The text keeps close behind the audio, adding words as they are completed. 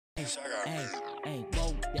Hey, hey,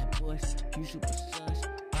 whoa, that puss, you super sus.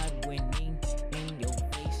 I'm winning in your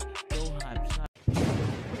face, go hype shot.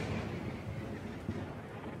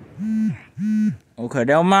 Okay,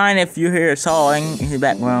 don't mind if you hear a sawing in the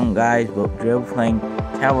background, guys, but we're playing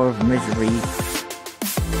Tower of Misery.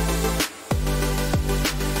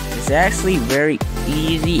 It's actually very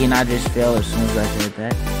easy, and I just fell as soon as I said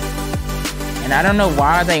that. And I don't know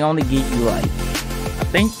why they only give you like, I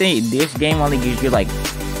think this game only gives you like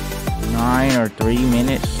 9 or 3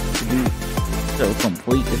 minutes to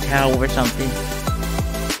complete the tower or something.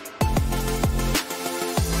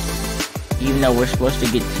 Even though we're supposed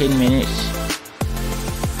to get 10 minutes.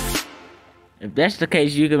 If that's the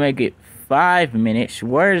case, you can make it 5 minutes.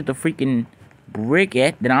 Where's the freaking brick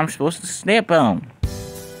at that I'm supposed to step on?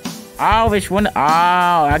 Oh, which one? Oh,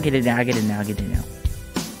 I get it now. I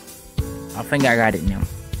think I got it now.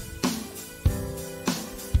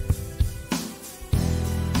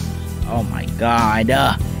 Oh my god.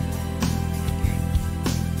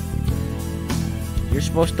 You're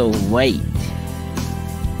supposed to wait.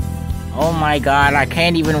 Oh my god, I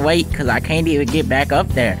can't even wait because I can't even get back up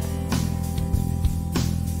there.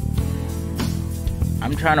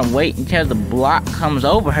 I'm trying to wait until the block comes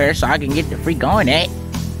over here so I can get the freak on it.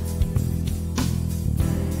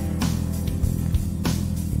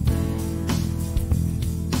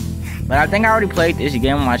 But I think I already played this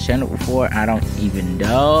game on my channel before. I don't even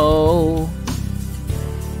know.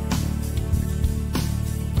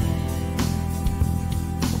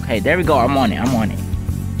 Okay, there we go. I'm on it.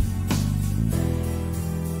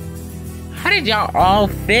 How did y'all all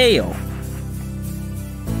fail?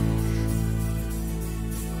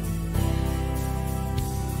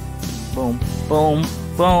 Boom, boom,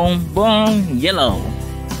 boom, boom. Yellow.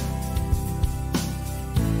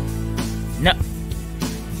 No.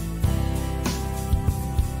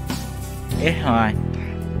 It's fine.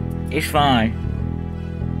 It's fine.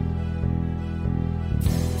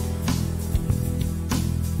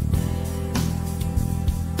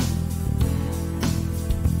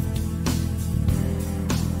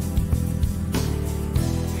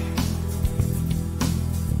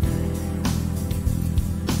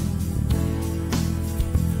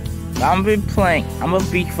 I'm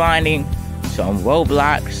gonna be finding some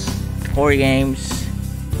Roblox horror games.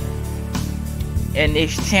 And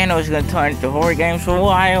this channel is gonna turn into horror games for a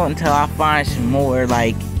while until I find some more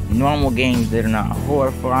like normal games that are not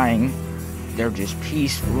horrifying. They're just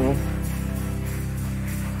peaceful.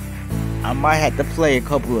 I might have to play a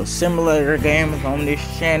couple of simulator games on this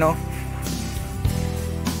channel.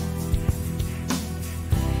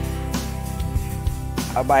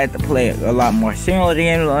 I might have to play a lot more simulator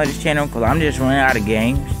games on this channel because I'm just running out of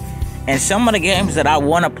games. And some of the games that I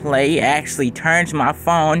want to play actually turns my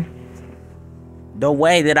phone the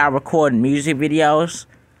way that I record music videos.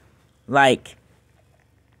 Like,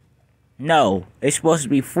 no, it's supposed to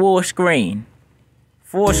be full screen.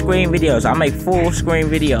 Full screen videos. I make full screen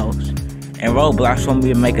videos. And Roblox want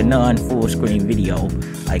me to make a non-full screen video.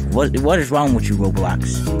 Like, what is wrong with you,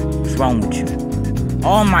 Roblox? What's wrong with you?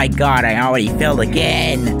 Oh my god, I already failed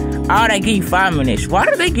again. Oh, they give you 5 minutes. Why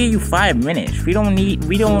do they give you 5 minutes? We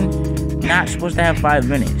not supposed to have 5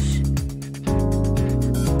 minutes.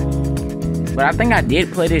 But I think I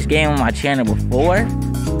did play this game on my channel before.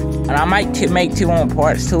 And I might make 2 more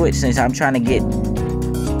parts to it since I'm trying to get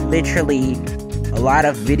literally a lot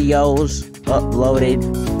of videos uploaded.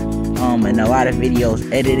 And a lot of videos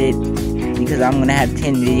edited. Because I'm gonna have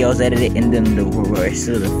 10 videos edited and then the rest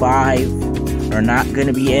of the 5 are not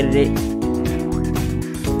gonna be edited.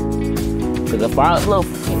 Cause if I upload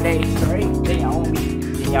 15 days straight, then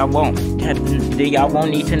y'all won't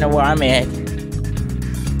need to know where I'm at.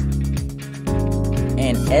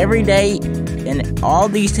 And every day, and all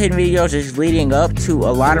these 10 videos is leading up to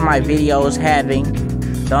a lot of my videos having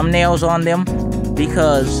thumbnails on them.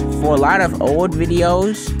 Because for a lot of old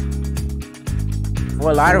videos,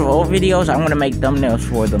 I'm gonna make thumbnails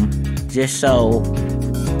for them. Just so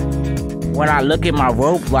when I look at my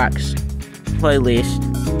Roblox playlist,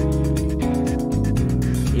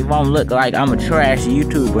 it won't look like I'm a trash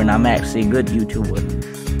YouTuber and I'm actually a good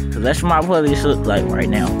YouTuber. Cause that's what my playlist looks like right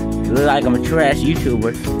now. It looks like I'm a trash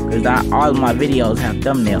YouTuber because all of my videos have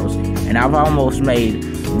thumbnails. And I've almost made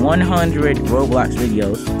 100 Roblox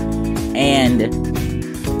videos. And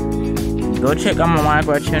go check out my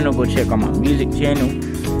Minecraft channel, go check out my music channel.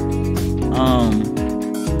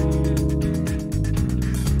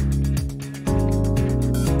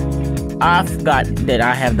 I forgot that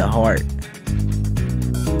I have the heart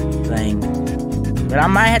thing. But I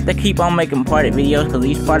might have to keep on making parted videos because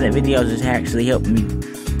these parted videos is actually helping me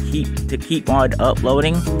keep on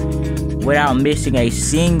uploading. without missing a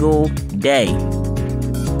single day.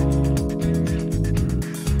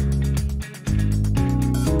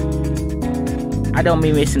 I don't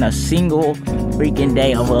be missing a single freaking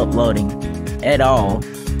day of uploading at all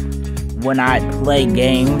when I play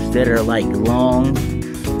games that are like long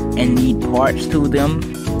and need parts to them.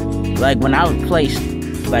 Like when I was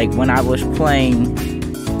playing, like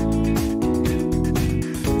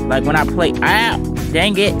when I play,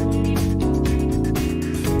 dang it.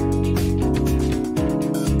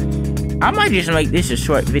 I might just make this a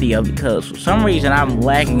short video because for some reason I'm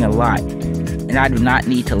lagging a lot and I do not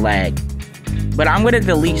need to lag. But I'm gonna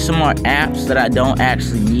delete some more apps that I don't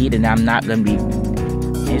actually need and I'm not gonna be.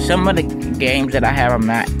 And some of the games that I have,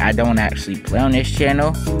 I don't actually play on this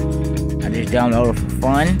channel. I just download it for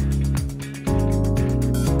fun.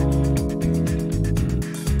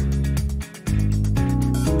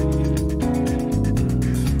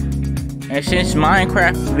 And since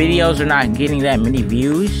Minecraft videos are not getting that many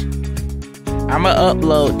views, I'm gonna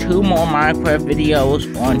upload 2 more Minecraft videos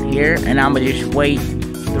on here, and I'm gonna just wait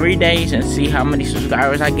 3 days and see how many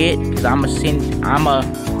subscribers I get. Cause I'm gonna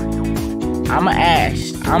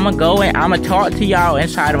go and I'm gonna talk to y'all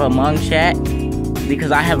inside of Among Chat,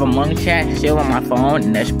 because I have Among Chat still on my phone,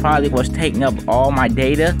 and that's probably what's taking up all my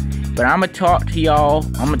data. But I'm gonna talk to y'all.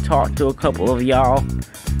 I'm gonna talk to a couple of y'all,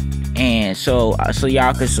 and so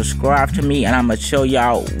y'all can subscribe to me, and I'm gonna show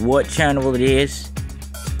y'all what channel it is.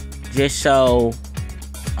 Just so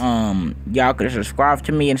y'all can subscribe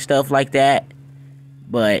to me and stuff like that.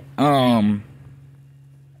 But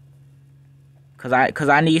cause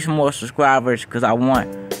I need some more subscribers, cause I want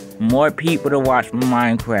more people to watch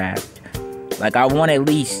Minecraft. Like I want at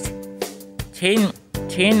least 10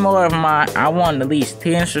 more of I want at least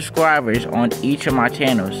 10 subscribers on each of my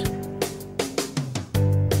channels.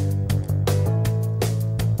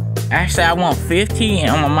 Actually, I want 15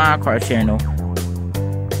 on my Minecraft channel.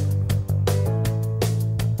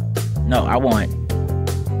 No, I want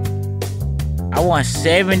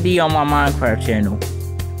 70 on my Minecraft channel.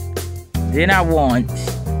 Then I want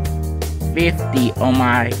 50 on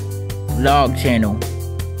my vlog channel.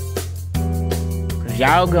 Cause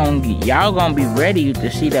y'all gonna be ready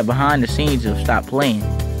to see that behind the scenes of Stop Playing.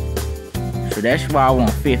 So that's why I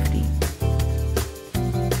want 50.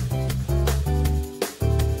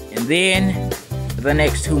 And then for the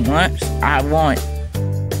next 2 months,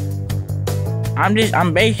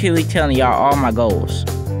 I'm basically telling y'all all my goals.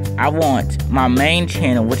 I want my main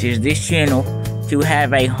channel, which is this channel, to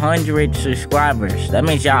have 100 subscribers. That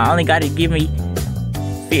means y'all only got to give me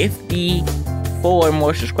 54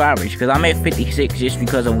 more subscribers, because I'm at 56 just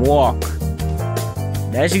because of Walk.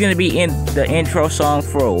 That's gonna be in the intro song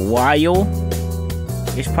for a while.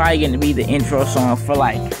 It's probably gonna be the intro song for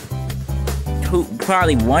like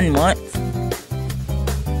probably 1 month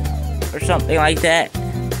or something like that.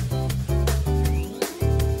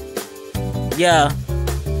 Yeah,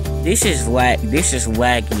 this is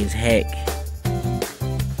laggy as heck.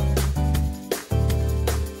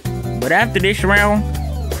 But after this round,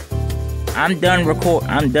 I'm done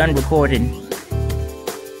recording.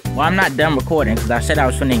 Well, I'm not done recording because I said I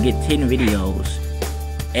was gonna get 10 videos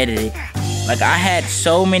edited. Like I had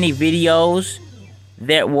so many videos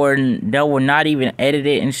that were not even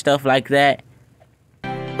edited and stuff like that.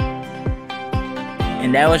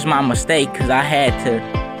 And that was my mistake, because I had to.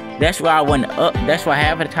 That's why I wasn't up. That's why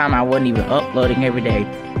half of the time I wasn't even uploading every day,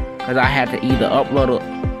 because I had to either upload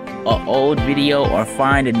an old video or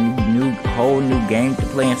find a whole new game to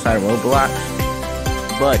play inside of Roblox.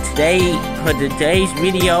 But for today's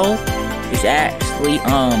video, it's actually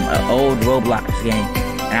an old Roblox game,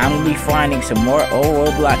 and I'm gonna be finding some more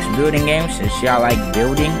old Roblox building games since y'all like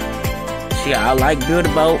building. See, I like Build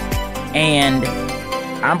a Boat, and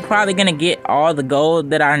I'm probably gonna get all the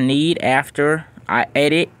gold that I need after I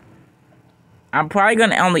edit. I'm probably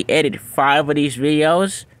gonna only edit 5 of these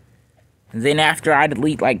videos. Then after I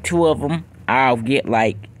delete like 2 of them, I'll get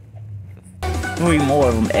like 3 more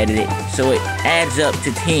of them edited. So it adds up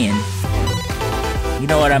to 10. You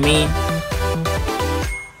know what I mean?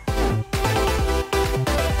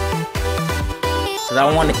 Cause I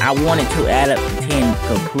wanted to add up to 10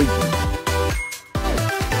 completely.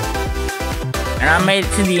 And I made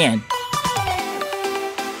it to the end.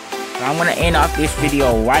 So I'm gonna end off this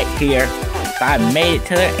video right here. So I made it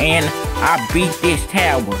to the end. I beat this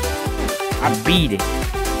tower. I beat it.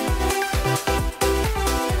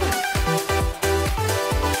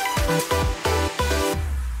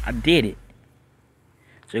 I did it.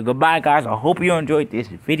 So goodbye, guys. I hope you enjoyed this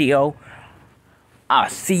video. I'll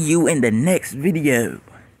see you in the next video.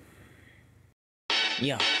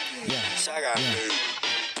 Yeah. I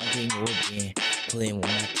think we're playing 1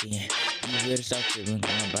 out 10. I'm here to stop tripping.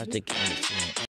 I'm about to get